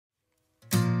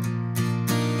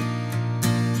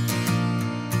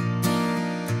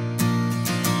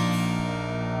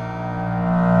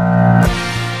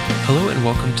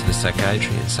welcome to the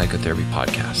Psychiatry and Psychotherapy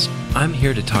podcast. I'm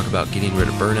here to talk about getting rid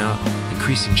of burnout,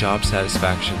 increasing job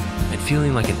satisfaction, and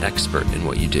feeling like an expert in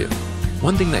what you do.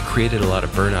 One thing that created a lot of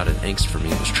burnout and angst for me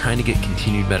was trying to get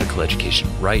continued medical education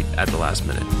right at the last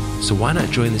minute. So why not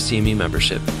join the CME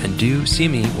membership and do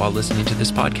CME while listening to this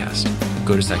podcast?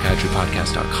 Go to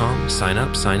psychiatrypodcast.com, sign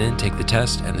up, sign in, take the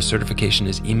test, and the certification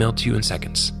is emailed to you in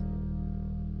seconds.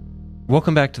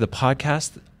 Welcome back to the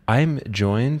podcast. I'm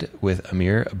joined with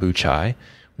Amir Abuchai.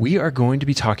 We are going to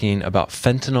be talking about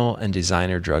fentanyl and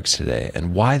designer drugs today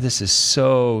and why this is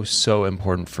so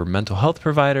important for mental health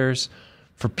providers,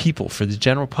 for people, for the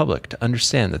general public to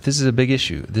understand that this is a big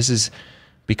issue. This is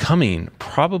becoming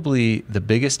probably the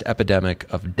biggest epidemic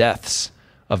of deaths,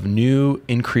 of new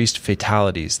increased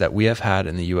fatalities that we have had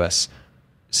in the U.S.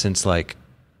 since like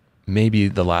maybe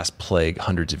the last plague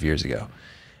hundreds of years ago.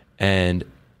 And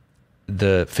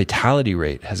the fatality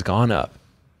rate has gone up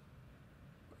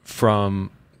from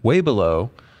way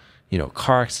below,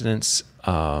 car accidents,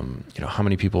 how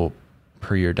many people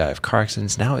per year die of car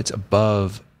accidents. Now it's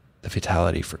above the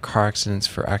fatality for car accidents,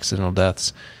 for accidental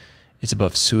deaths. It's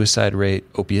above suicide rate,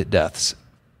 opiate deaths.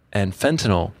 And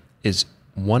fentanyl is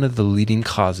one of the leading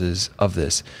causes of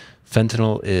this.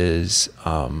 Fentanyl is,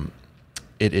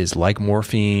 it is like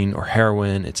morphine or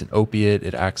heroin. It's an opiate.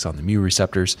 It acts on the mu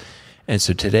receptors. And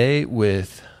so today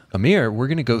with Amir, we're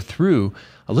going to go through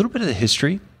a little bit of the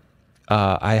history.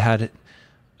 I had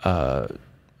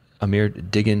Amir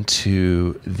dig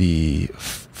into the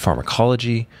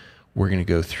pharmacology. We're going to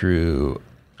go through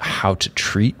how to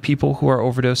treat people who are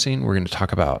overdosing. We're going to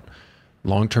talk about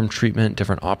long-term treatment,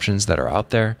 different options that are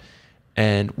out there.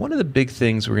 And one of the big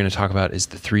things we're going to talk about is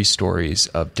the 3 stories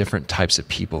of different types of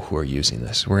people who are using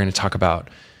this. We're going to talk about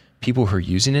people who are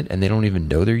using it and they don't even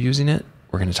know they're using it.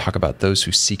 We're going to talk about those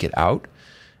who seek it out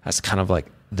as kind of like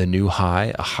the new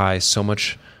high, a high so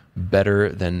much better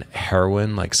than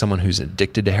heroin. Like someone who's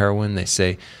addicted to heroin, they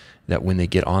say that when they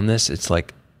get on this, it's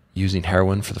like using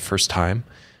heroin for the first time.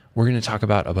 We're going to talk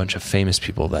about a bunch of famous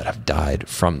people that have died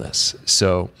from this.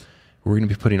 So we're going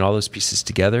to be putting all those pieces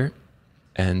together.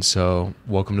 And so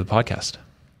welcome to the podcast.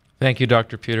 Thank you,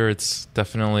 Dr. Puder. It's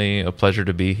definitely a pleasure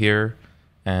to be here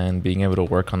and being able to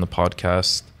work on the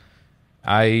podcast.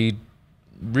 I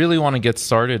really want to get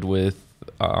started with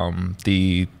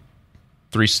the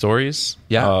 3 stories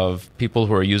of people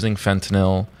who are using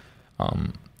fentanyl.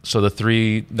 So the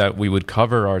 3 that we would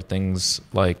cover are things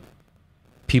like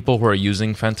people who are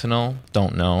using fentanyl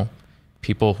don't know,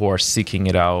 people who are seeking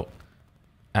it out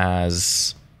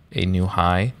as a new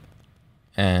high,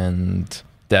 and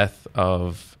death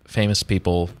of famous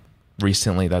people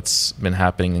recently that's been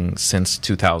happening since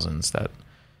 2000s, that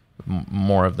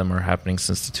more of them are happening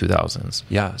since the 2000s.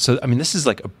 Yeah. So, I mean, this is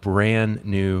like a brand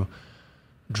new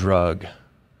drug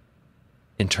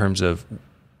in terms of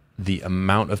the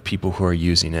amount of people who are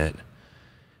using it.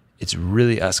 It's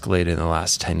really escalated in the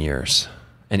last 10 years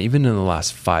and even in the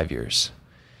last 5 years.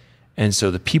 And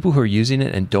so the people who are using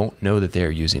it and don't know that they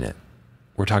are using it,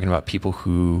 we're talking about people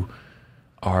who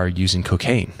are using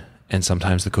cocaine, and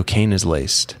sometimes the cocaine is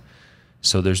laced.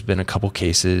 So there's been a couple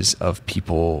cases of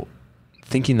people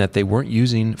thinking that they weren't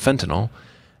using fentanyl,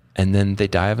 and then they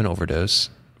die of an overdose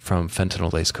from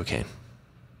fentanyl-laced cocaine.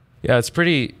 Yeah, it's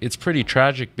pretty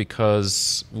tragic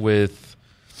because with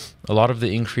a lot of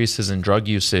the increases in drug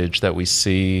usage that we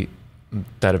see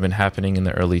that have been happening in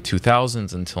the early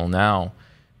 2000s until now,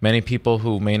 many people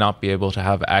who may not be able to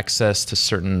have access to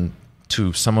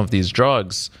some of these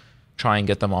drugs try and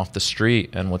get them off the street.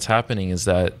 And what's happening is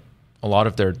that a lot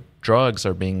of their drugs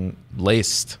are being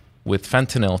laced with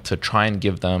fentanyl to try and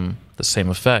give them the same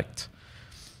effect.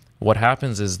 What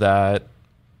happens is that,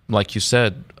 like you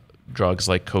said, drugs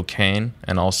like cocaine,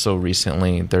 and also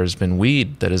recently there's been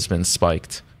weed that has been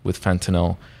spiked with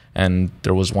fentanyl. And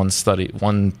there was one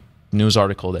news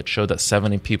article that showed that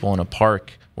 70 people in a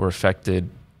park were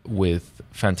affected with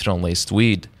fentanyl-laced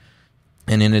weed.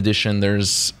 And in addition,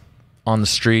 there's on the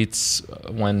streets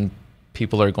when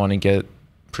people are going to get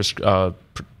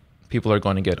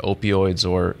opioids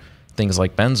or things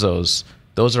like benzos,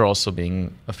 those are also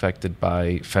being affected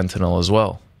by fentanyl as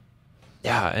well.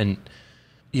 Yeah, and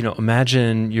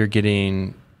imagine you're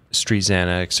getting street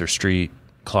Xanax or street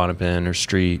Klonopin or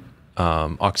street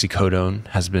oxycodone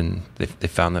they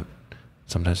found that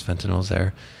sometimes fentanyl is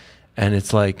there. And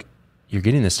it's like you're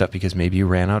getting this stuff because maybe you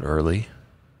ran out early,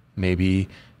 maybe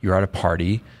you're at a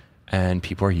party and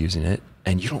people are using it,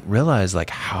 and you don't realize like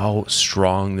how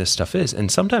strong this stuff is.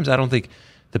 And sometimes I don't think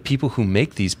the people who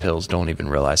make these pills don't even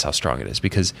realize how strong it is,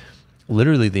 because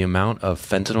literally the amount of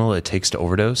fentanyl it takes to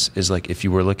overdose is like if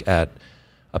you were to look at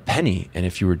a penny, and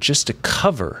if you were just to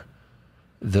cover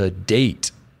the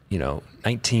date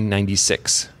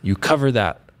 1996. You cover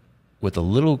that with a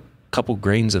little couple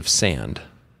grains of sand,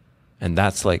 and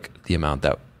that's like the amount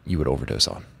that you would overdose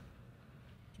on.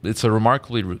 It's a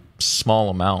remarkably small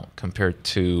amount compared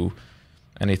to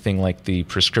anything like the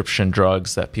prescription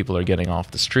drugs that people are getting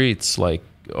off the streets,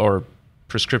 or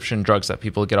prescription drugs that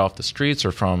people get off the streets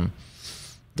or from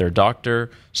their doctor.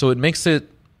 So it makes it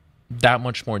that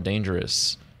much more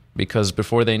dangerous, because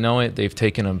before they know it, they've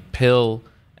taken a pill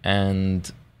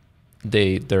and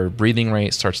their breathing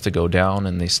rate starts to go down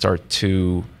and they start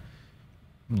to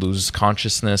lose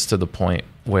consciousness to the point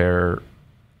where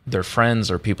their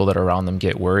friends or people that are around them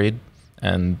get worried,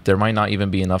 and there might not even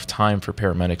be enough time for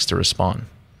paramedics to respond.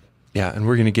 Yeah, and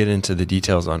we're going to get into the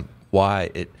details on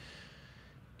why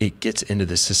it gets into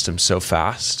the system so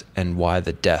fast, and why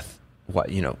the death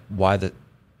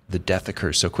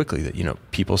occurs so quickly,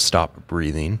 that people stop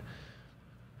breathing.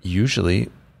 Usually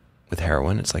with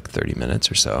heroin it's like 30 minutes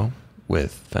or so.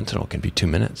 With fentanyl it can be 2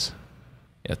 minutes.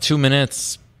 Yeah, 2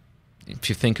 minutes, if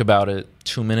you think about it,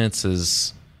 2 minutes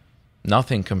is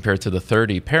nothing compared to the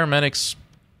 30. Paramedics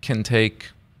can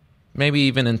take, maybe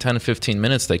even in 10 to 15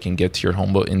 minutes they can get to your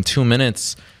home, but in 2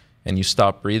 minutes and you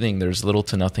stop breathing, there's little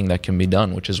to nothing that can be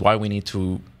done, which is why we need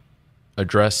to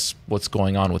address what's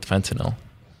going on with fentanyl.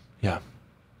 Yeah.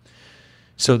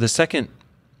 So the second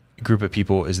group of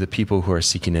people is the people who are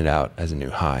seeking it out as a new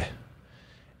high.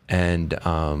 And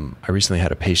I recently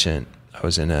had a patient. I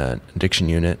was in an addiction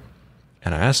unit,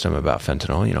 and I asked him about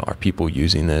fentanyl. Are people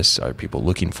using this? Are people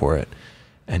looking for it?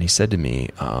 And he said to me,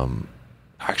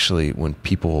 actually, when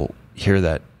people hear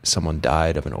that someone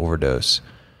died of an overdose,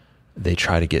 they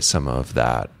try to get some of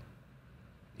that,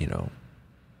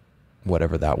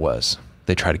 whatever that was.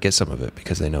 They try to get some of it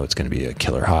because they know it's going to be a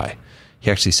killer high.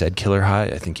 He actually said killer high.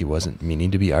 I think he wasn't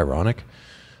meaning to be ironic.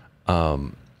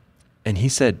 And he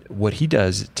said what he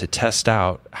does to test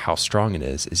out how strong it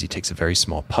is he takes a very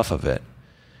small puff of it,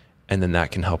 and then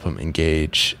that can help him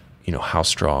engage, how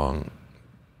strong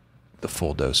the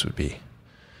full dose would be.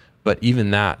 But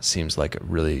even that seems like a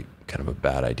really kind of a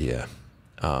bad idea.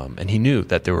 And he knew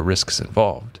that there were risks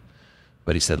involved.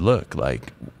 But he said, look,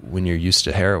 like when you're used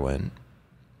to heroin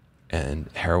and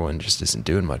heroin just isn't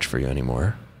doing much for you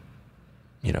anymore,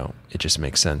 it just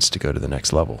makes sense to go to the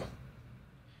next level.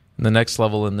 The next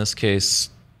level in this case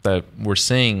that we're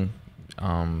seeing,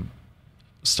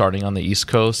 starting on the East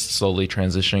Coast, slowly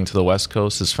transitioning to the West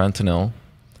Coast, is fentanyl.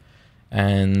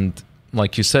 And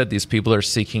like you said, these people are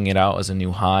seeking it out as a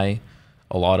new high.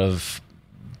 A lot of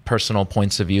personal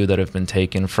points of view that have been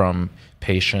taken from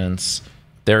patients,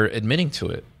 they're admitting to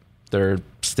it. They're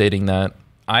stating that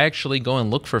I actually go and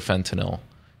look for fentanyl.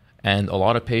 And a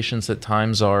lot of patients at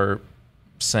times are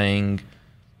saying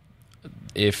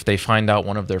if they find out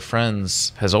one of their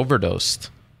friends has overdosed,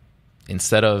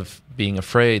 instead of being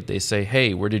afraid, they say,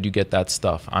 hey, where did you get that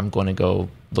stuff? I'm going to go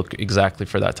look exactly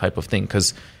for that type of thing,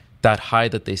 because that high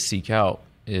that they seek out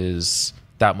is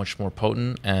that much more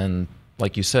potent. And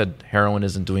like you said, heroin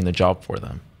isn't doing the job for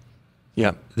them.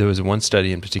 Yeah. There was one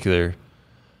study in particular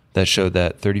that showed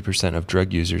that 30% of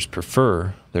drug users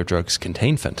prefer their drugs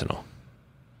contain fentanyl.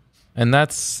 And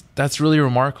that's really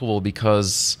remarkable,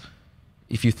 because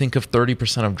if you think of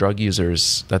 30% of drug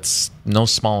users, that's no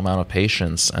small amount of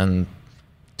patients. And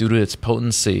due to its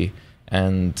potency,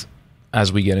 and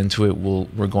as we get into it,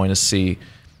 we're going to see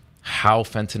how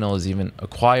fentanyl is even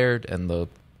acquired and the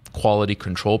quality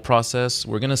control process.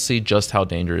 We're going to see just how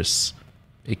dangerous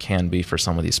it can be for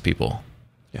some of these people.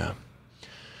 Yeah.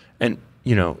 And,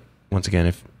 once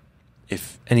again,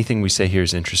 if anything we say here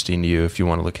is interesting to you, if you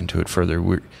want to look into it further,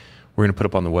 we're going to put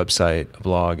up on the website, a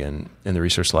blog, and in the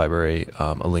resource library,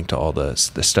 a link to all the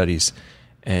studies,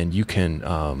 and you can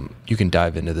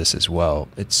dive into this as well.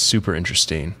 It's super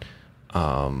interesting,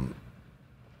 and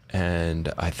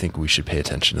I think we should pay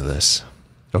attention to this.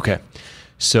 Okay,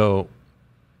 so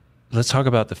let's talk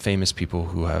about the famous people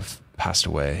who have passed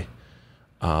away.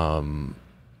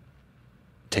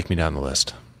 Take me down the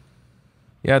list.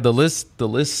 Yeah, the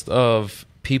list of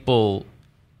people.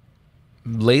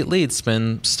 Lately, it's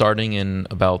been starting in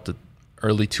about the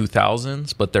early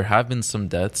 2000s, but there have been some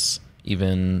deaths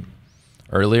even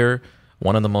earlier.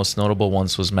 One of the most notable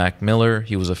ones was Mac Miller.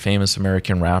 He was a famous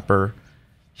American rapper.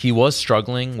 He was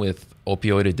struggling with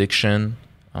opioid addiction,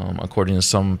 according to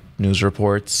some news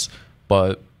reports,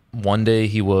 but one day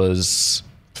he was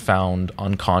found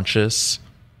unconscious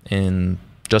in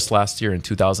just last year in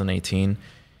 2018.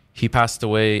 He passed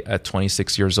away at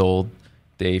 26 years old.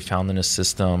 They found in his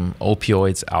system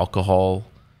opioids, alcohol,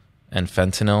 and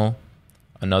fentanyl.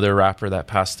 Another rapper that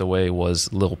passed away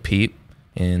was Lil Peep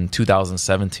in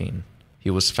 2017.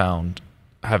 He was found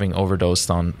having overdosed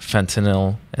on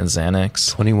fentanyl and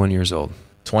Xanax. 21 years old.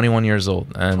 21 years old.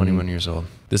 And 21 years old.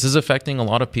 This is affecting a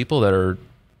lot of people that are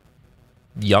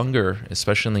younger,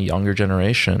 especially in the younger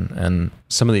generation. And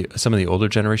some of the older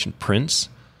generation, Prince,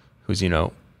 who's,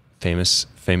 famous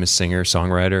singer,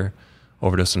 songwriter,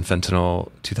 overdosed on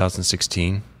fentanyl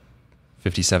 2016,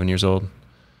 57 years old.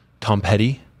 Tom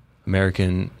Petty,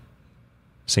 American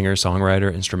singer,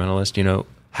 songwriter, instrumentalist,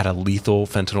 had a lethal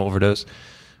fentanyl overdose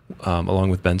along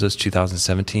with benzos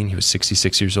 2017. He was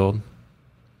 66 years old.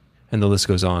 And the list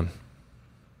goes on.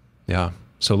 Yeah.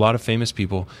 So a lot of famous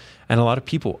people and a lot of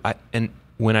people. And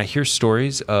when I hear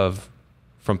stories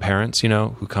from parents,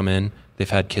 who come in, they've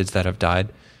had kids that have died.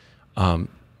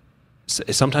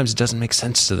 Sometimes it doesn't make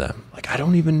sense to them. Like, I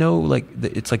don't even know,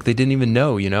 it's like they didn't even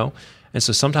know, And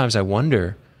so sometimes I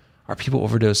wonder, are people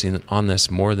overdosing on this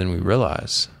more than we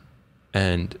realize?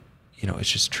 And,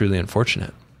 it's just truly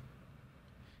unfortunate.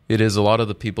 It is. A lot of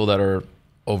the people that are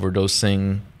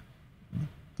overdosing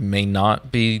may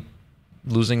not be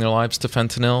losing their lives to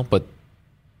fentanyl, but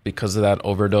because of that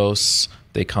overdose,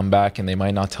 they come back and they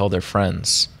might not tell their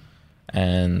friends.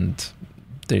 And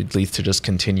they lead to just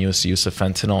continuous use of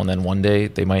fentanyl. And then one day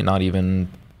they might not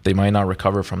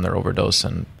recover from their overdose,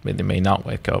 and they may not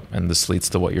wake up. And this leads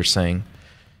to what you're saying.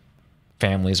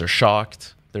 Families are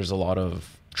shocked. There's a lot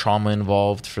of trauma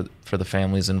involved for the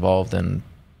families involved. And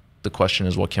the question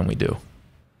is, what can we do?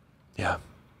 Yeah.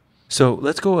 So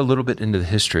let's go a little bit into the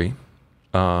history.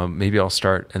 Maybe I'll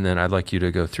start, and then I'd like you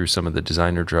to go through some of the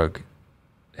designer drug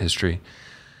history.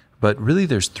 But really,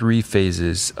 there's 3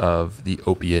 phases of the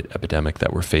opiate epidemic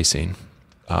that we're facing.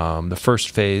 The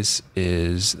first phase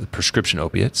is the prescription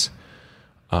opiates.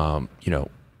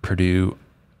 Purdue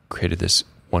created this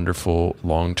wonderful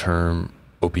long-term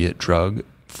opiate drug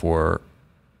for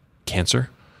cancer.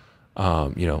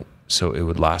 So it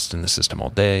would last in the system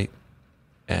all day.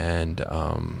 And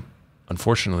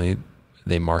unfortunately,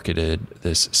 they marketed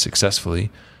this successfully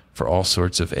for all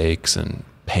sorts of aches and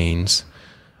pains.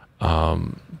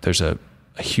 There's a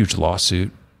huge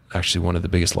lawsuit, actually one of the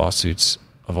biggest lawsuits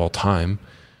of all time,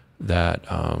 that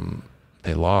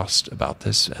they lost about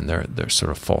this and their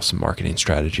sort of false marketing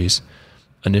strategies.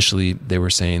 Initially, they were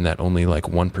saying that only like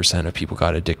 1% of people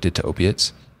got addicted to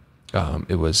opiates.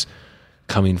 It was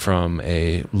coming from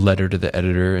a letter to the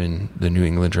editor in the New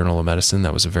England Journal of Medicine.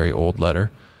 That was a very old letter.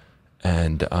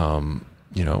 And,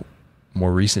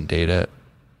 more recent data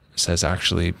says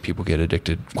actually people get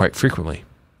addicted quite frequently.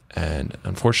 And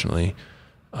unfortunately,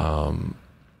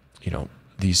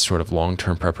 these sort of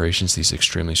long-term preparations, these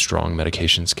extremely strong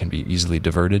medications can be easily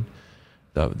diverted.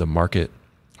 The market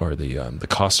or the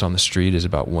cost on the street is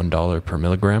about $1 per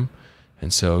milligram.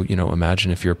 And so,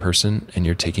 imagine if you're a person and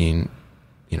you're taking,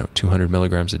 200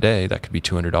 milligrams a day, that could be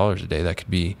 $200 a day. That could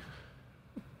be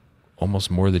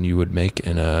almost more than you would make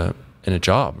in a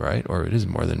job, right? Or it is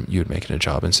more than you would make in a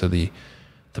job. And so the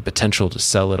potential to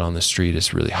sell it on the street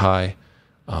is really high.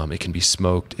 It can be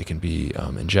smoked, it can be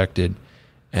injected.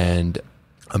 And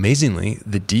amazingly,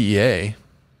 the DEA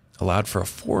allowed for a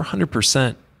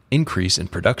 400% increase in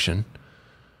production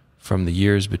from the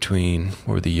years between,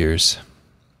 what were the years?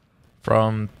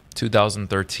 From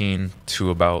 2013 to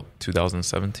about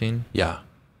 2017? Yeah,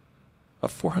 a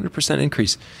 400%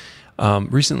 increase.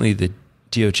 Recently, the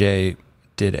DOJ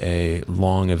did a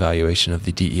long evaluation of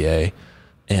the DEA,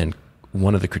 and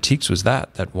one of the critiques was that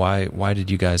why did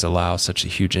you guys allow such a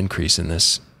huge increase in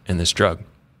this drug?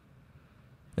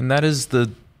 And that is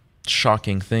the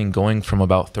shocking thing, going from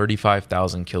about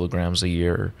 35,000 kilograms a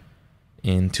year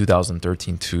in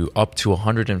 2013 to up to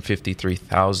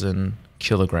 153,000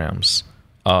 kilograms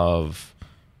of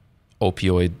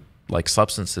opioid-like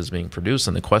substances being produced.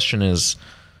 And the question is,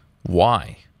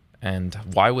 why? And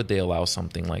why would they allow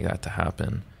something like that to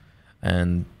happen?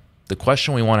 And the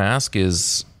question we want to ask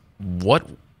is, what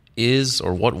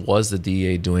was the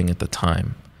DEA doing at the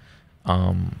time?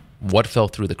 What fell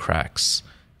through the cracks?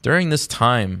 During this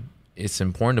time, it's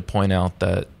important to point out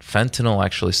that fentanyl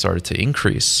actually started to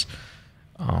increase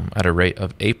at a rate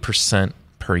of 8%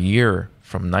 per year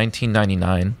from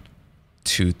 1999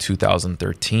 to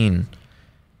 2013.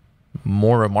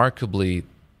 More remarkably,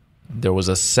 there was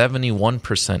a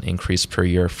 71% increase per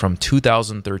year from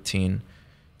 2013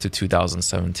 to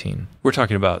 2017. We're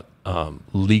talking about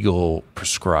legal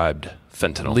prescribed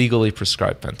fentanyl. Legally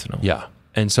prescribed fentanyl. Yeah.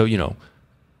 And so,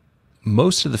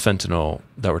 most of the fentanyl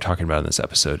that we're talking about in this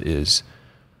episode is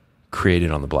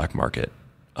created on the black market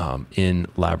in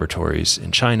laboratories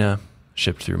in China,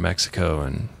 shipped through Mexico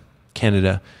and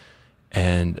Canada.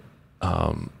 And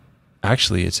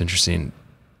actually, it's interesting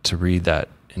to read that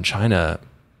in China,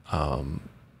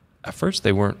 at first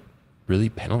they weren't really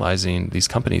penalizing these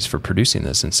companies for producing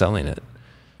this and selling it.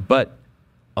 But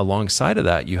alongside of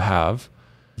that, you have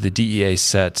the DEA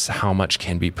sets how much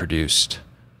can be produced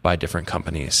by different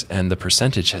companies, and the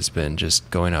percentage has been just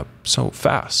going up so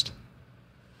fast.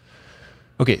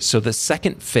 Okay, so the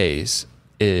second phase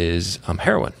is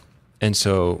heroin. And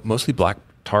so mostly black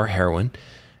tar heroin.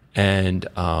 And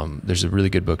there's a really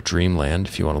good book, Dreamland,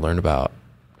 if you want to learn about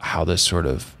how this sort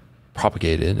of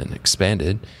propagated and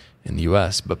expanded in the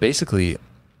US. But basically,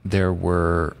 there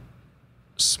were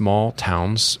small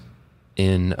towns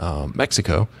in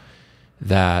Mexico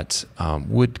that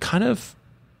would kind of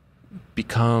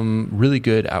become really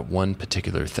good at one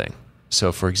particular thing.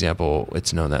 So, for example,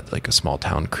 it's known that like a small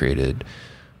town created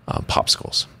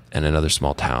popsicles, and another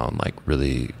small town like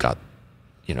really got,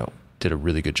 did a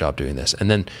really good job doing this. And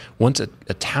then once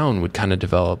a town would kind of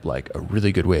develop like a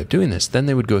really good way of doing this, then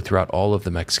they would go throughout all of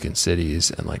the Mexican cities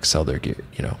and like sell their gear,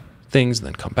 things, and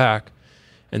then come back.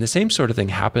 And the same sort of thing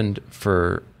happened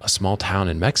for a small town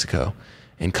in Mexico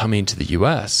and coming to the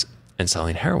US and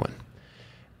selling heroin.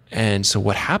 And so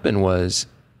what happened was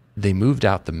they moved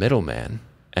out the middleman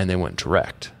and they went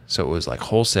direct. So it was like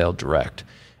wholesale direct.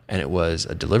 And it was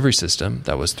a delivery system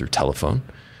that was through telephone.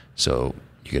 So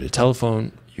you get a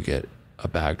telephone, you get a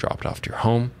bag dropped off to your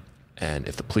home. And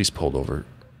if the police pulled over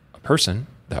a person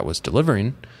that was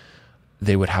delivering,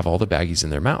 they would have all the baggies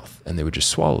in their mouth and they would just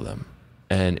swallow them.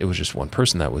 And it was just one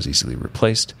person that was easily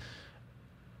replaced.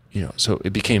 So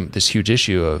it became this huge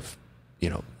issue of,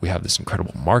 we have this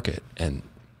incredible market. And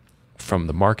from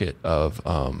the market of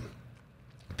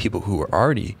people who were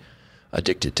already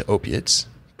addicted to opiates,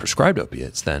 prescribed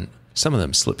opiates, then some of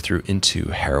them slipped through into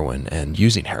heroin and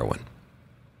using heroin.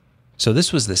 So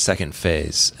this was the second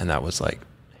phase, and that was like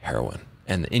heroin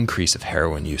and the increase of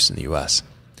heroin use in the US.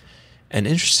 And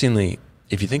interestingly,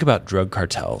 if you think about drug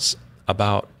cartels,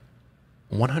 about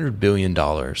 $100 billion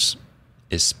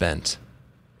is spent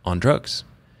on drugs,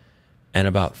 and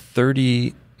about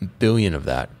 30 billion of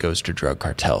that goes to drug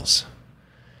cartels.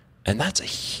 And that's a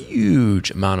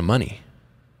huge amount of money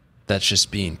that's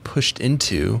just being pushed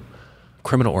into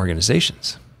criminal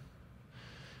organizations.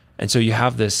 And so you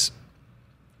have this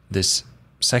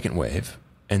second wave,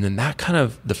 and then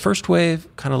the first wave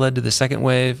kind of led to the second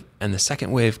wave, and the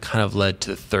second wave kind of led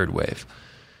to the third wave,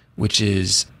 which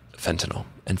is fentanyl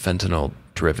and fentanyl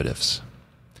derivatives.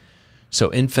 So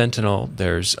in fentanyl,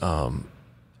 there's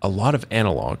a lot of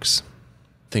analogs,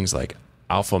 things like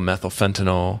alpha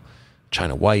methylfentanyl,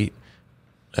 China white,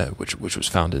 which was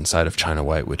found inside of China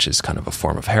white, which is kind of a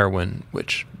form of heroin,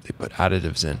 which they put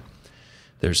additives in.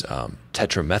 There's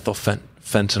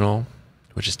tetramethylfentanyl,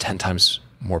 which is 10 times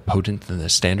more potent than the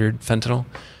standard fentanyl.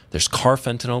 There's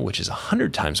carfentanil, which is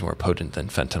 100 times more potent than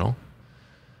fentanyl,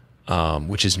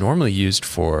 which is normally used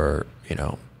for,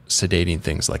 sedating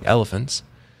things like elephants.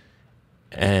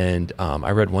 And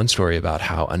I read one story about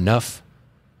how enough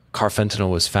carfentanil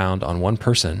was found on one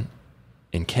person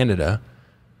in Canada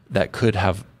that could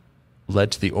have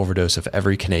led to the overdose of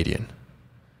every Canadian.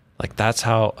 Like, that's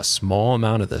how a small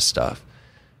amount of this stuff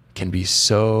can be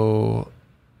so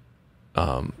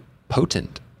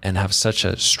potent and have such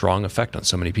a strong effect on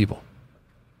so many people.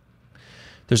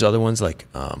 There's other ones like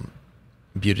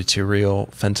butyryl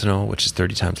fentanyl, which is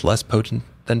 30 times less potent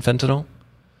than fentanyl.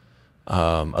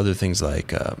 Other things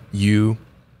like U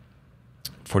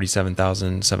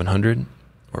 47,700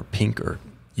 or pink or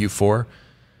U4.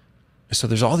 So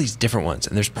there's all these different ones,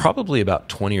 and there's probably about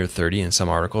 20 or 30 in some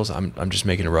articles. I'm just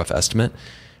making a rough estimate,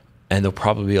 and there'll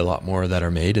probably be a lot more that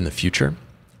are made in the future.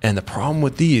 And the problem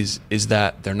with these is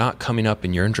that they're not coming up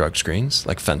in urine drug screens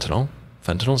like fentanyl.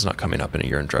 Fentanyl is not coming up in a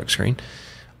urine drug screen.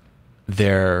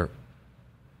 They're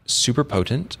super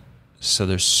potent, so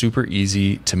they're super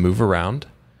easy to move around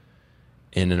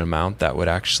in an amount that would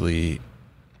actually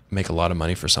make a lot of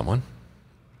money for someone.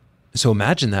 So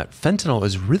imagine that fentanyl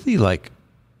is really like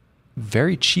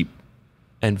very cheap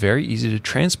and very easy to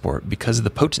transport because of the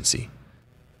potency.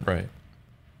 Right.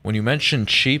 When you mention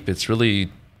cheap, it's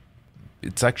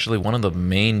actually one of the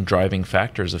main driving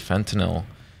factors of fentanyl.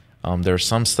 There are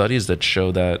some studies that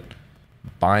show that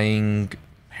buying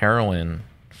heroin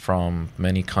from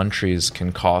many countries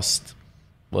can cost,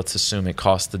 let's assume it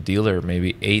costs the dealer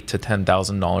maybe $8,000 to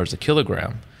 $10,000 a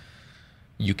kilogram.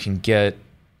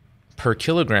 Per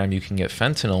kilogram, you can get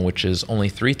fentanyl, which is only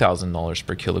 $3,000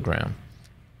 per kilogram.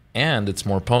 And it's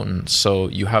more potent. So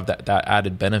you have that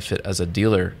added benefit as a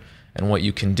dealer. And what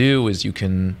you can do is you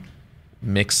can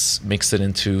mix it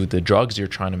into the drugs you're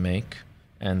trying to make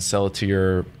and sell it to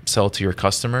your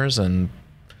customers and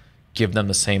give them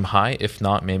the same high, if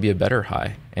not maybe a better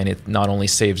high. And it not only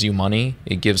saves you money,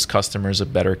 it gives customers a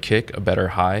better kick, a better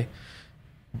high.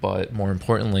 but more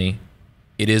importantly,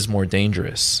 it is more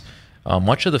dangerous.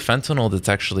 Much of the fentanyl that's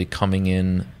actually coming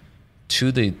in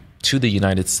to the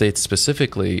United States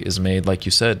specifically is made, like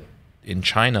you said, in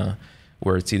China,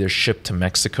 where it's either shipped to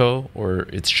Mexico or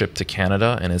it's shipped to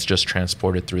Canada and it's just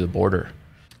transported through the border.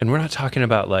 And we're not talking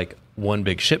about like one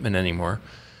big shipment anymore.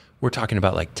 We're talking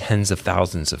about like tens of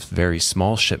thousands of very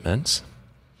small shipments.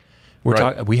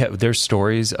 There's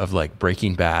stories of like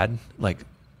Breaking Bad, like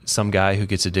some guy who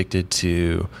gets addicted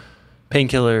to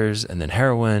painkillers and then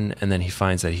heroin, and then he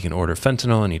finds that he can order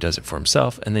fentanyl and he does it for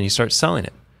himself, and then he starts selling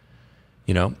it.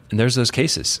 And there's those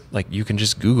cases. Like, you can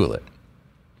just Google it.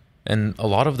 And a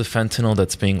lot of the fentanyl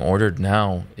that's being ordered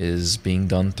now is being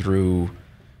done through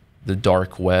the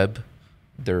dark web.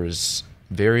 There's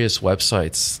various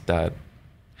websites that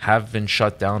have been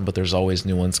shut down, but there's always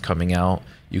new ones coming out.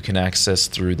 You can access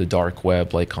through the dark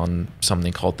web, like on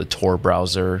something called the Tor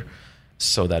browser,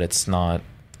 so that it's not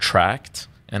tracked.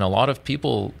 And a lot of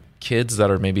people, kids that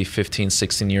are maybe 15,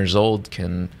 16 years old,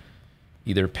 can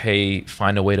either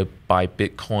find a way to buy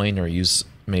Bitcoin or use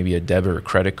maybe a debit or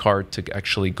credit card to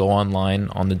actually go online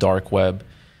on the dark web.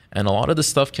 And a lot of the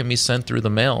stuff can be sent through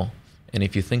the mail. And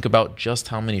if you think about just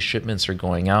how many shipments are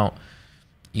going out,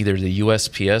 either the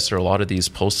USPS or a lot of these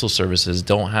postal services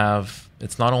don't have,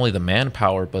 it's not only the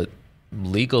manpower, but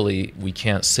legally we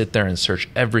can't sit there and search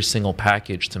every single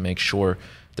package to make sure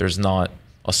there's not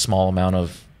a small amount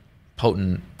of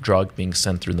potent drug being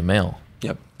sent through the mail.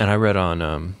 Yep. And I read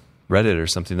on Reddit or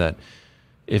something that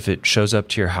if it shows up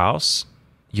to your house,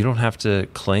 you don't have to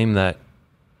claim that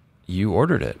you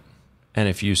ordered it. And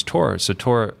if you use Tor, so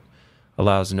Tor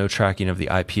allows no tracking of the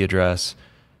IP address.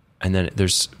 And then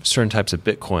there's certain types of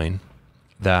Bitcoin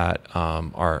that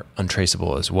are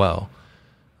untraceable as well,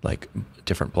 like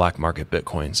different black market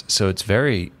Bitcoins. So it's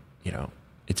very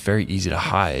easy to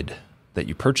hide that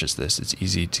you purchased this. It's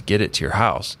easy to get it to your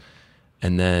house.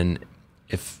 And then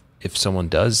if someone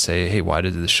does say, hey, why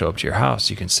did this show up to your house?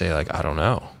 You can say like, I don't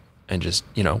know. And just,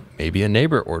 maybe a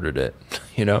neighbor ordered it,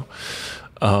 and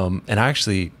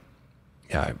actually,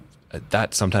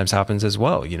 that sometimes happens as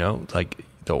well, like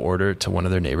they'll order it to one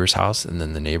of their neighbor's house, and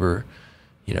then the neighbor,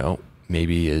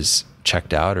 maybe is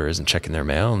checked out or isn't checking their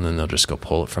mail, and then they'll just go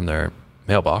pull it from their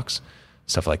mailbox,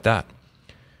 stuff like that.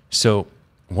 So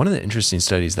one of the interesting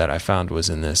studies that I found was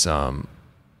in this, the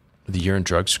urine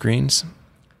drug screens,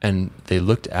 and they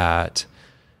looked at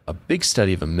a big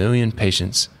study of 1 million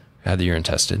patients who had the urine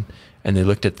tested, and they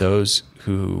looked at those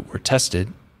who were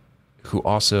tested, who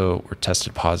also were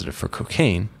tested positive for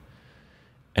cocaine,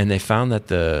 and they found that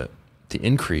the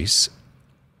increase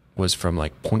was from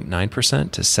like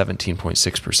 0.9% to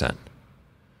 17.6%,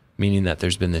 meaning that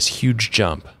there's been this huge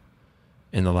jump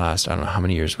in the last, I don't know, how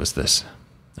many years was this?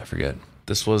 I forget.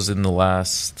 This was in the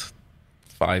last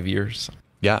 5 years.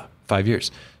 Yeah, 5 years.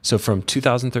 So from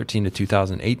 2013 to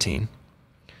 2018,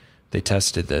 they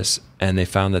tested this, and they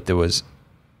found that there was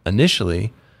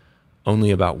initially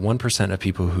only about 1% of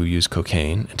people who used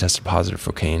cocaine and tested positive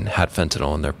for cocaine had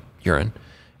fentanyl in their urine.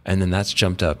 And then that's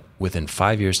jumped up within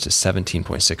 5 years to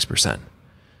 17.6%,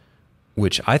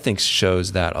 which I think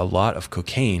shows that a lot of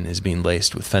cocaine is being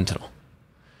laced with fentanyl.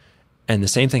 And the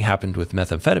same thing happened with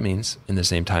methamphetamines in the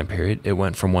same time period. It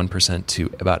went from 1%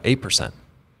 to about 8%.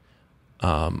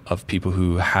 Of people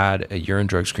who had a urine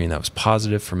drug screen that was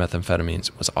positive for methamphetamines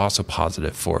was also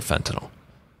positive for fentanyl.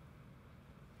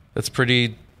 That's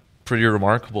pretty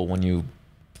remarkable when you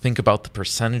think about the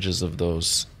percentages of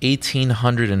those.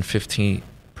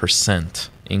 1,850%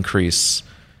 increase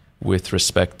with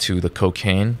respect to the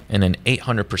cocaine, and an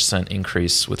 800%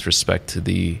 increase with respect to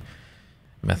the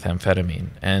methamphetamine.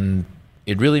 And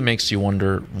it really makes you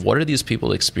wonder, what are these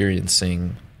people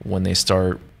experiencing when they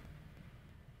start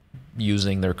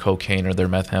using their cocaine or their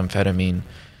methamphetamine,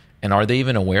 and are they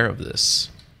even aware of this?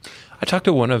 I talked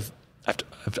to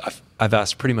I've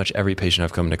asked pretty much every patient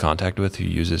I've come into contact with who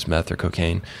uses meth or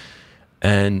cocaine,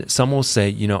 and some will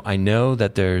say, I know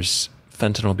that there's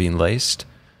fentanyl being laced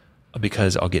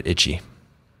because I'll get itchy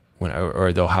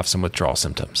or they'll have some withdrawal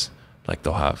symptoms, like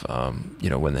they'll have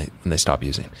when they stop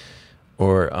using,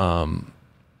 or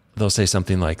they'll say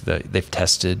something like they've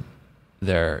tested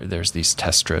there's these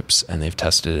test strips and they've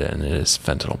tested it and it is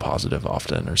fentanyl positive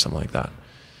often, or something like that.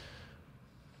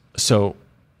 So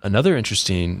another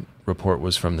interesting report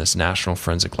was from this National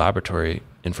Forensic Laboratory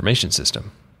Information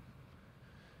System,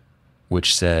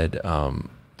 which said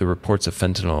the reports of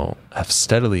fentanyl have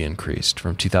steadily increased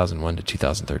from 2001 to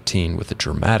 2013, with a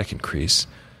dramatic increase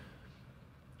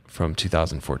from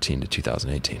 2014 to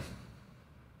 2018.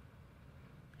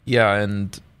 Yeah,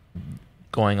 and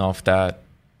going off that,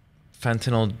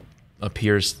 fentanyl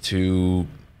appears to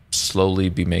slowly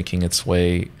be making its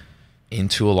way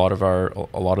into a lot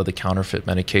of the counterfeit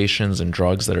medications and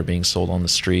drugs that are being sold on the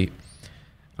street.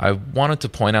 I wanted to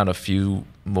point out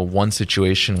one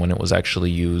situation when it was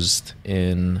actually used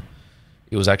in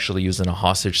a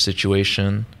hostage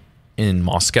situation in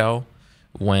Moscow,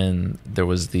 when there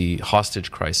was the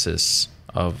hostage crisis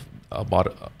of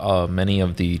about many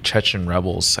of the Chechen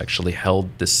rebels actually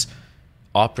held this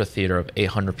opera theater of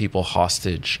 800 people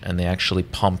hostage, and they actually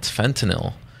pumped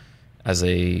fentanyl as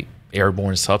a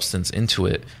airborne substance into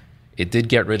it. It did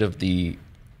get rid of the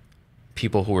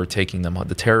people who were taking them,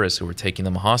 the terrorists who were taking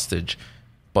them hostage,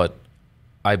 but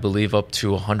I believe up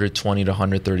to 120 to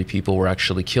 130 people were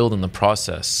actually killed in the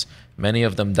process. Many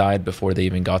of them died before they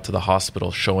even got to the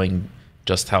hospital, showing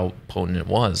just how potent it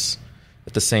was.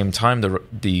 At the same time,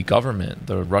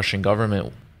 the Russian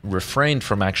government refrained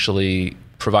from actually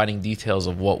providing details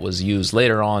of what was used.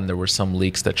 Later on, there were some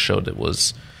leaks that showed it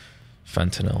was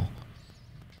fentanyl.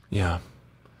 Yeah.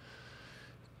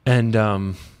 And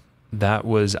that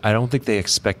was, I don't think they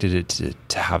expected it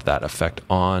to have that effect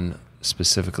on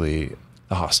specifically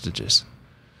the hostages.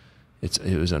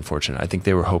 It was unfortunate. I think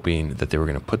they were hoping that they were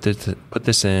going to put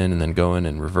this in and then go in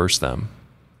and reverse them,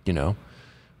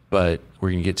 but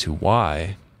we're going to get to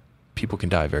why people can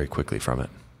die very quickly from it.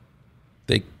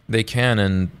 They can,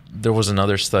 and there was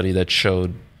another study that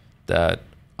showed that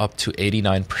up to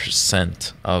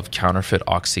 89% of counterfeit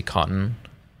OxyContin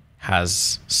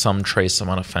has some trace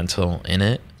amount of fentanyl in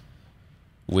it,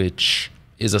 which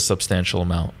is a substantial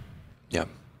amount. Yeah.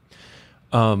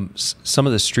 Some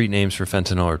of the street names for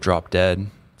fentanyl are Drop Dead,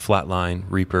 Flatline,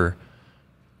 Reaper,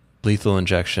 Lethal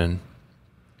Injection.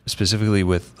 Specifically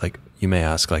with, you may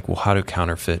ask, well, how do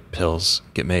counterfeit pills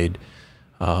get made?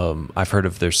 I've heard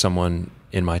of, there's someone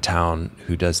in my town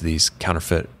who does these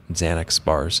counterfeit Xanax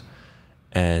bars.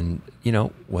 And,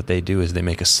 what they do is they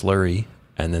make a slurry,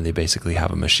 and then they basically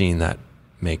have a machine that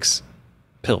makes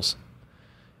pills.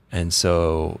 And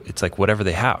so it's whatever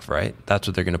they have, right? That's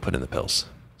what they're going to put in the pills.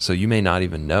 So you may not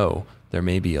even know. There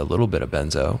may be a little bit of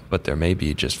benzo, but there may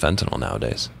be just fentanyl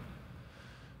nowadays.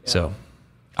 Yeah. So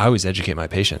I always educate my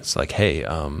patients, hey,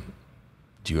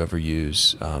 do you ever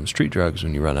use street drugs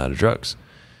when you run out of drugs?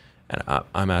 And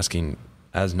I'm asking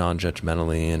as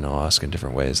non-judgmentally, and I'll ask in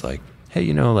different ways,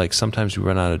 hey, sometimes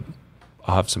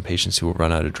I'll have some patients who will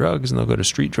run out of drugs and they'll go to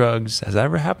street drugs. Has that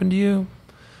ever happened to you?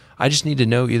 I just need to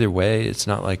know either way. It's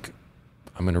not like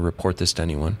I'm going to report this to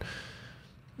anyone.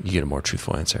 You get a more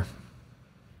truthful answer.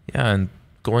 Yeah, and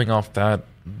going off that,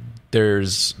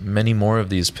 there's many more of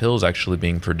these pills actually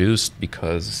being produced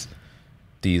because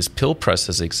these pill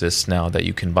presses exist now that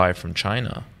you can buy from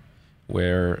China,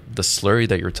 where the slurry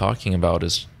that you're talking about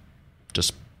is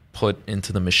just put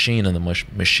into the machine, and the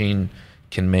machine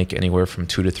can make anywhere from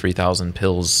 2,000 to 3,000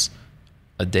 pills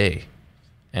a day.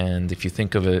 And if you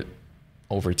think of it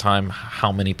over time,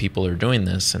 how many people are doing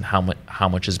this and how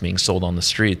much is being sold on the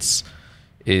streets,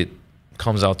 it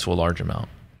comes out to a large amount.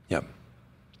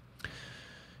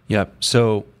 Yep.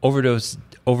 So overdose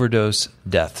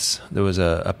deaths. There was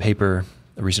a paper,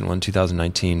 a recent one,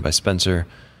 2019, by Spencer,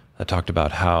 that talked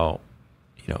about how,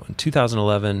 in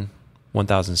 2011,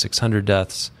 1,600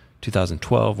 deaths,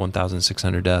 2012,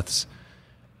 1,600 deaths,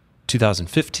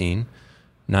 2015,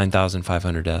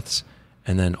 9,500 deaths,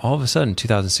 and then all of a sudden,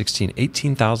 2016,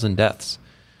 18,000 deaths.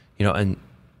 And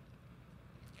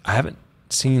I haven't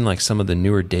seen some of the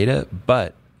newer data,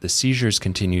 but the seizures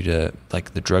continue to,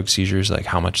 the drug seizures,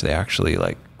 how much they actually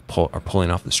are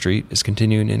pulling off the street is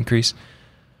continuing to increase.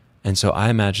 And so I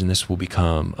imagine this will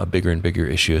become a bigger and bigger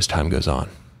issue as time goes on.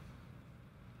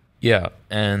 Yeah,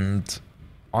 and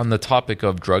on the topic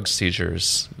of drug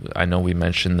seizures, I know we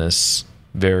mentioned this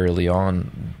very early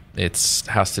on. It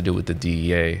has to do with the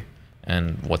DEA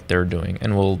and what they're doing,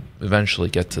 and we'll eventually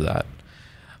get to that.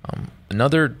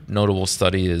 Another notable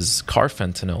study is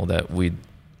carfentanil that we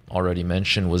already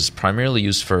mentioned was primarily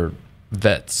used for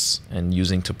vets and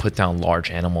using to put down large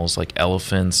animals like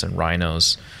elephants and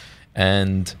rhinos.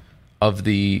 And of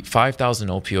the 5,000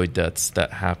 opioid deaths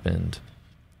that happened,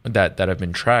 that have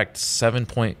been tracked,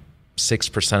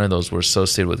 7.6% of those were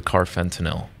associated with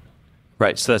carfentanil.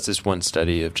 Right. So that's this one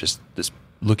study of just this,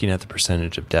 looking at the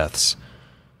percentage of deaths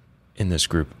in this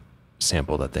group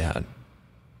sample that they had.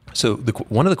 So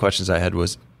one of the questions I had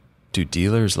was, do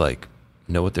dealers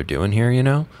know what they're doing here,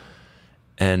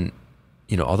 And,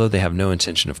 although they have no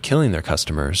intention of killing their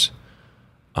customers,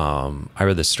 I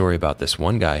read this story about this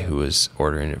one guy who was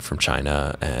ordering it from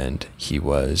China, and he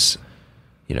was,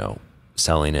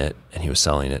 selling it, and he was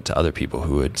selling it to other people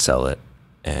who would sell it.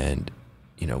 And,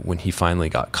 when he finally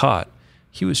got caught,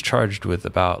 he was charged with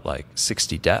about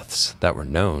 60 deaths that were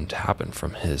known to happen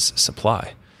from his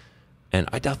supply. And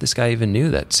I doubt this guy even knew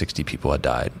that 60 people had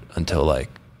died until, like,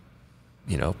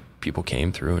 you know, people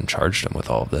came through and charged him with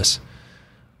all of this.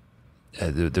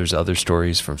 There's other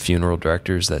stories from funeral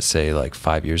directors that say, like,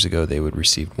 5 years ago they would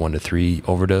receive 1 to 3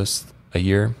 overdose a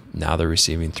year. Now they're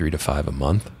receiving 3 to 5 a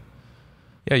month.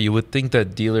 Yeah, you would think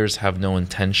that dealers have no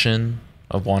intention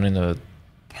of wanting to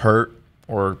hurt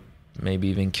or maybe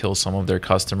even kill some of their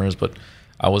customers. But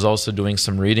I was also doing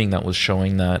some reading that was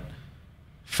showing that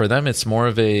for them, it's more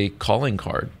of a calling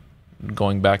card,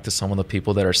 going back to some of the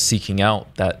people that are seeking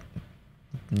out that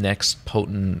next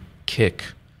potent kick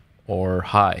or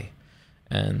high.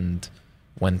 And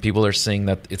when people are saying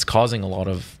that it's causing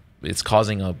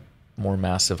a more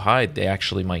massive high, they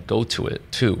actually might go to it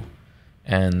too.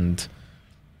 And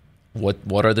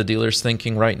what are the dealers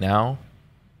thinking right now?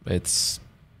 It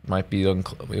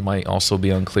might also be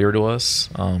unclear to us.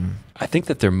 I think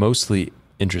that they're mostly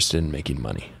interested in making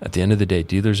money. At the end of the day,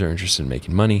 dealers are interested in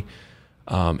making money.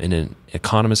 In an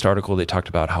Economist article, they talked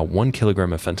about how 1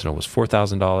 kilogram of fentanyl was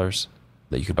 $4,000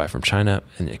 that you could buy from China,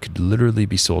 and it could literally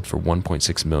be sold for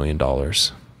 $1.6 million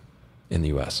in the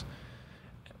US.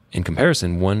 In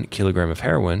comparison, 1 kilogram of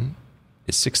heroin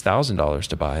is $6,000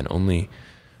 to buy and only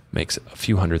makes a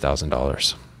few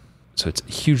 $100,000. So it's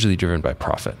hugely driven by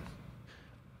profit.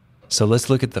 So let's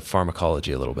look at the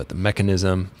pharmacology a little bit. The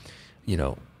mechanism, you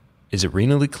know, is it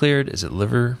renally cleared? Is it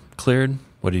liver cleared?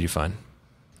 What did you find?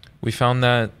 We found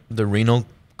that the renal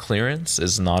clearance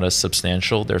is not as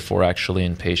substantial. Therefore, actually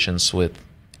in patients with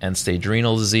end-stage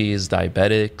renal disease,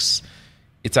 diabetics,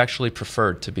 it's actually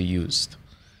preferred to be used.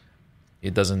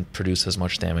 It doesn't produce as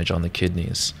much damage on the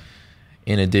kidneys.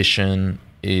 In addition,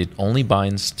 it only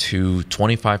binds to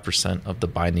 25% of the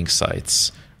binding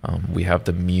sites. We have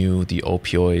the mu, the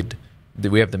opioid.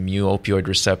 We have the mu opioid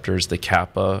receptors, the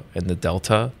kappa, and the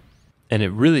delta. And it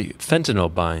really,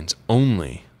 fentanyl binds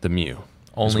only the mu.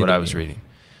 Is what I was reading.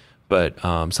 But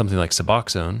something like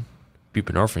Suboxone,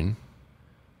 buprenorphine,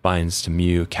 binds to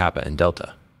mu, kappa, and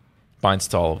delta. Binds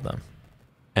to all of them.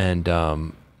 And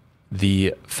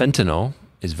the fentanyl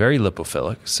is very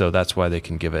lipophilic, so that's why they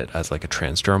can give it as like a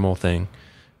transdermal thing,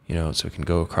 you know, so it can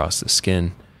go across the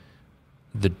skin.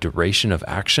 The duration of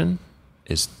action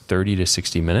is 30 to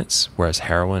 60 minutes, whereas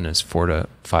heroin is 4 to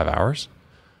 5 hours.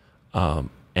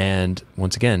 And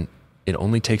once again, it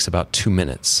only takes about 2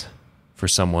 minutes for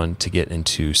someone to get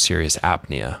into serious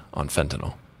apnea on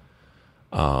fentanyl.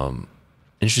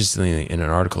 Interestingly, in an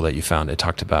article that you found, it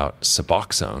talked about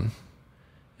Suboxone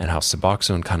and how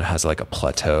Suboxone kind of has like a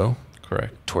plateau.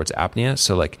 Correct. Towards apnea.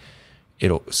 So like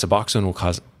Suboxone will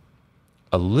cause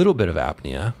a little bit of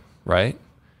apnea, right?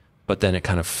 But then it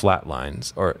kind of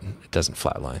flatlines, or it doesn't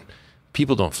flatline.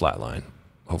 People don't flatline,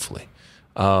 hopefully.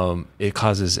 It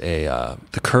causes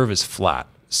the curve is flat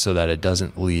so that it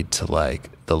doesn't lead to like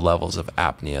the levels of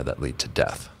apnea that lead to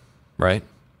death, right?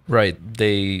 Right.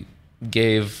 They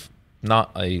gave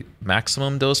not a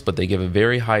maximum dose, but they gave a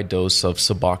very high dose of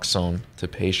Suboxone to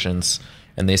patients,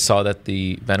 and they saw that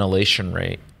the ventilation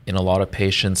rate in a lot of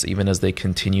patients, even as they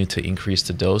continue to increase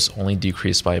the dose, only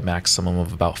decreased by a maximum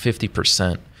of about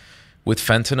 50%. With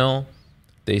fentanyl,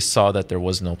 they saw that there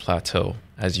was no plateau.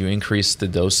 As you increase the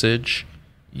dosage,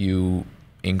 you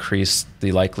increase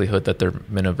the likelihood that their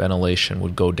minute of ventilation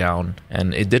would go down.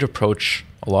 And it did approach,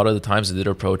 a lot of the times it did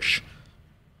approach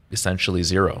essentially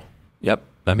zero. Yep.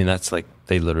 I mean, that's like,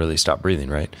 they literally stopped breathing,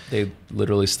 right? They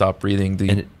literally stopped breathing.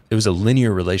 And it was a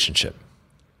linear relationship.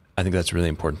 I think that's really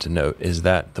important to note, is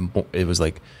that it was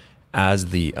like, as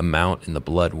the amount in the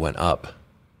blood went up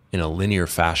in a linear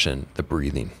fashion, the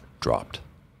breathing dropped.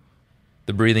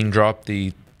 The breathing dropped.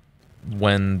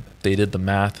 When they did the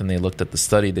math and they looked at the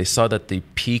study, they saw that the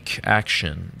peak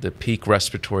action, the peak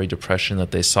respiratory depression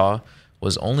that they saw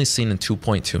was only seen in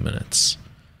 2.2 minutes.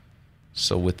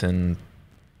 So within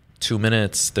 2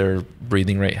 minutes, their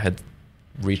breathing rate had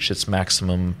reached its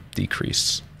maximum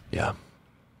decrease. Yeah.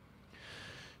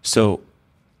 So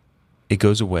it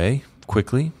goes away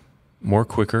quickly,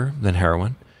 quicker than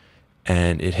heroin,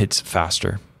 and it hits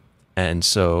faster. And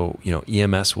so, you know,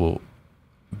 EMS will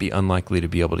be unlikely to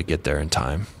be able to get there in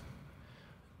time.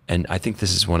 And I think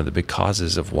this is one of the big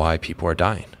causes of why people are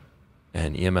dying.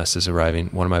 And EMS is arriving.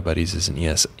 One of my buddies is an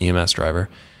EMS driver.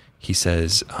 He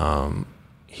says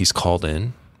he's called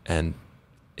in and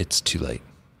it's too late.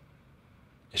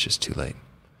 It's just too late.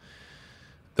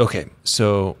 Okay,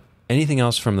 so anything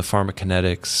else from the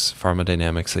pharmacokinetics,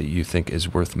 pharmacodynamics that you think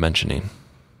is worth mentioning?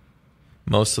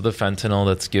 Most of the fentanyl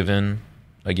that's given,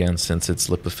 again, since it's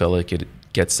lipophilic, it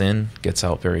gets in, gets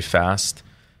out very fast.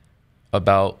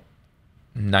 About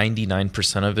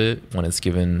 99% of it, when it's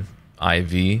given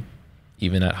IV,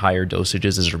 even at higher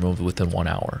dosages, is removed within 1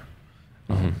 hour.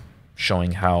 Mm-hmm.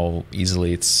 showing how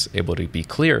easily it's able to be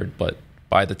cleared. But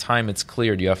by the time it's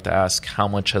cleared, you have to ask, how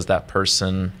much has that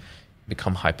person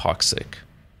become hypoxic?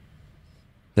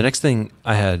 The next thing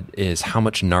I had is how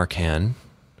much Narcan,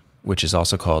 which is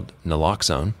also called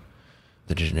naloxone,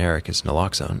 the generic is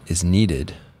naloxone, is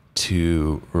needed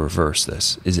to reverse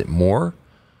this. Is it more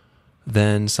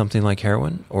than something like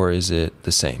heroin, or is it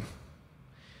the same?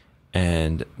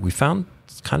 And we found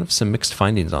kind of some mixed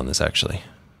findings on this, actually.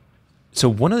 So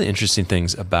one of the interesting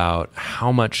things about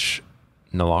how much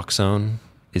naloxone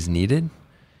is needed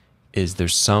is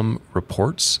there's some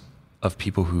reports of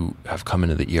people who have come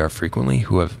into the ER frequently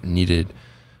who have needed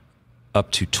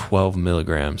up to 12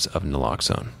 milligrams of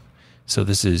naloxone. So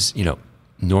this is,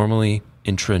 normally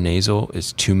intranasal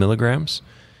is 2 milligrams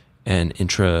and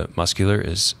intramuscular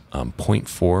is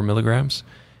 0.4 milligrams.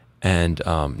 And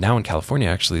now in California,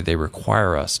 actually, they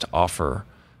require us to offer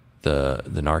the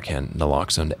Narcan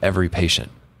naloxone to every patient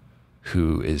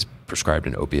who is prescribed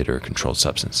an opiate or a controlled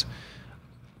substance.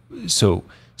 So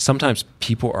sometimes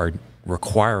people are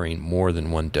requiring more than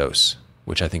one dose,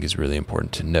 which I think is really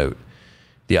important to note.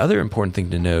 The other important thing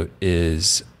to note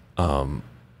is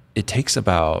it takes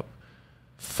about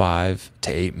 5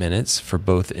 to 8 minutes for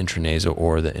both the intranasal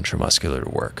or the intramuscular to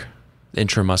work. The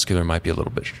intramuscular might be a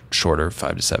little bit shorter,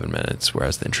 5 to 7 minutes,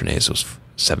 whereas the intranasal is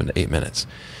 7 to 8 minutes.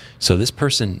 So this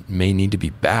person may need to be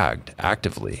bagged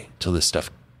actively till this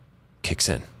stuff kicks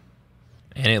in.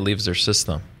 And it leaves their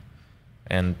system.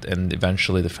 And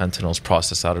eventually the fentanyl is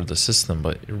processed out of the system.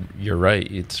 But you're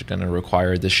right, it's going to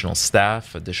require additional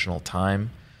staff, additional time.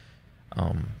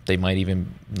 They might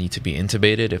even need to be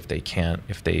intubated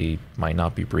if they might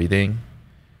not be breathing,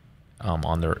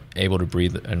 able to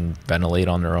breathe and ventilate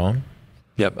on their own.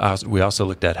 Yep. We also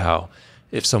looked at how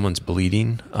if someone's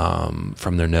bleeding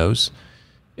from their nose,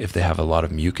 if they have a lot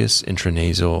of mucus,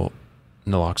 intranasal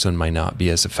naloxone might not be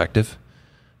as effective.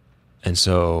 And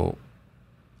so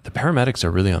the paramedics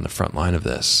are really on the front line of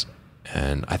this.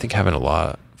 And I think having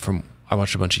I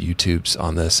watched a bunch of YouTubes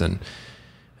on this, and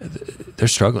they're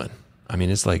struggling. I mean,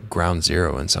 it's like ground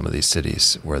zero in some of these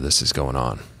cities where this is going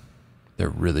on. They're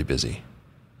really busy.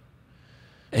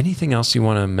 Anything else you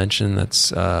want to mention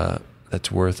that's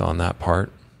worth on that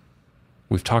part?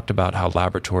 We've talked about how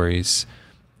laboratories,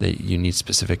 you need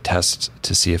specific tests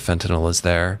to see if fentanyl is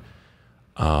there.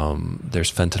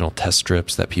 There's fentanyl test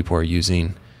strips that people are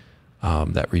using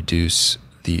that reduce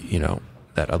that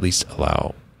at least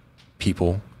allow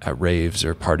people at raves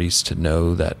or parties to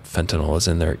know that fentanyl is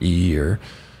in their E or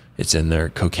it's in their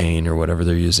cocaine or whatever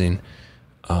they're using.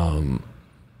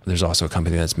 There's also a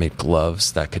company that's made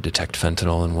gloves that could detect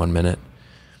fentanyl in 1 minute.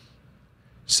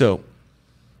 So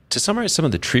to summarize some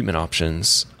of the treatment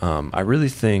options, I really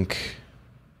think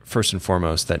first and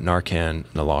foremost that Narcan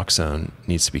naloxone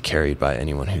needs to be carried by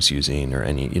anyone who's using or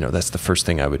that's the first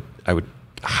thing I would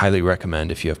highly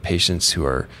recommend if you have patients who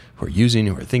are using,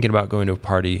 who are thinking about going to a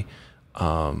party.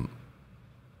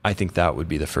 I think that would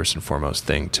be the first and foremost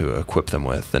thing to equip them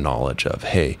with, the knowledge of,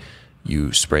 hey,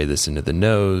 you spray this into the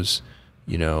nose,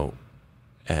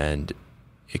 and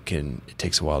it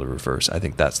takes a while to reverse. I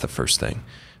think that's the first thing.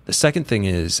 The second thing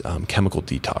is chemical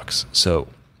detox. So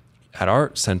at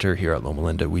our center here at Loma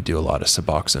Linda, we do a lot of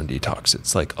Suboxone detox.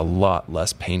 It's like a lot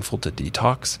less painful to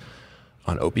detox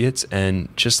on opiates.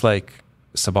 And just like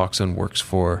Suboxone works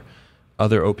for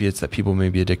other opiates that people may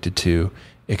be addicted to,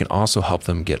 it can also help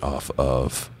them get off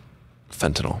of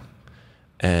fentanyl.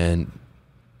 And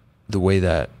the way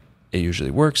that it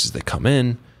usually works is they come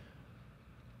in,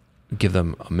 give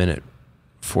them a minute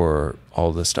for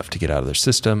all this stuff to get out of their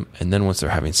system, and then once they're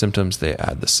having symptoms, they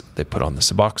put on the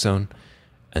Suboxone,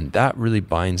 and that really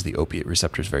binds the opiate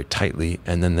receptors very tightly,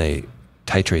 and then they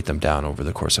titrate them down over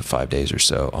the course of 5 days or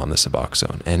so on the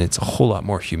Suboxone. And it's a whole lot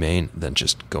more humane than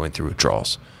just going through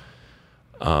withdrawals.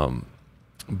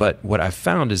 But what I've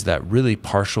found is that really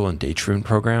partial and day treatment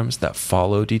programs that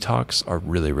follow detox are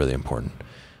really, really important.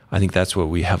 I think that's what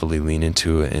we heavily lean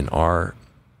into in our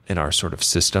sort of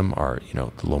system,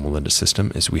 the Loma Linda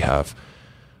system, is we have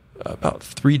about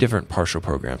 3 different partial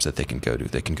programs that they can go to.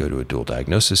 They can go to a dual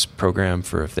diagnosis program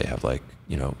for if they have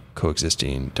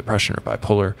coexisting depression or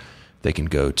bipolar. They can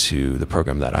go to the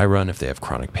program that I run if they have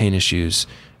chronic pain issues.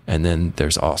 And then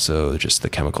there's also just the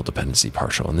chemical dependency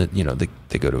partial. And then,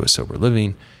 they go to a sober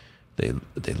living, they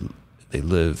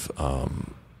live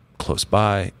close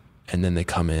by, and then they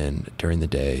come in during the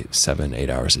day, 7-8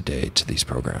 hours a day to these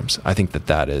programs. I think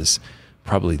that is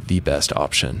probably the best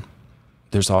option.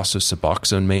 There's also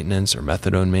Suboxone maintenance or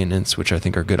methadone maintenance, which I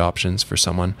think are good options for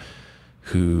someone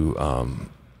who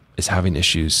is having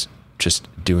issues just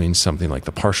doing something like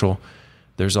the partial.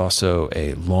 There's also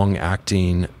a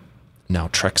long-acting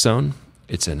naltrexone.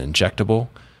 It's an injectable,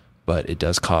 but it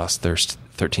does cost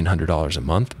 $1,300 a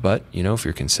month. But, you know, if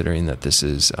you're considering that this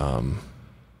is going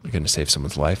to save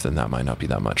someone's life, then that might not be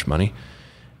that much money.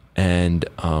 And,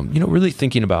 you know, really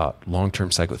thinking about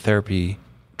long-term psychotherapy,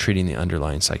 treating the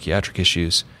underlying psychiatric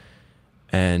issues.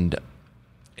 And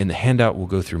in the handout, we'll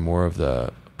go through more of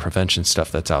the prevention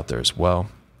stuff that's out there as well,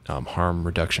 harm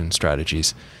reduction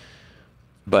strategies.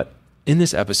 But in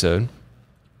this episode,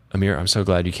 Amir, I'm so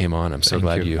glad you came on. I'm so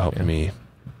glad you helped me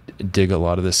dig a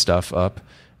lot of this stuff up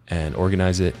and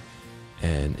organize it.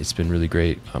 And it's been really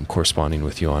great corresponding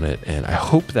with you on it. And I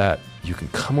hope that you can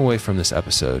come away from this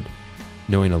episode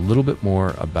knowing a little bit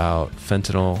more about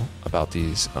fentanyl, about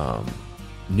these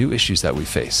new issues that we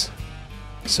face.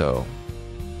 So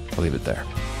I'll leave it there.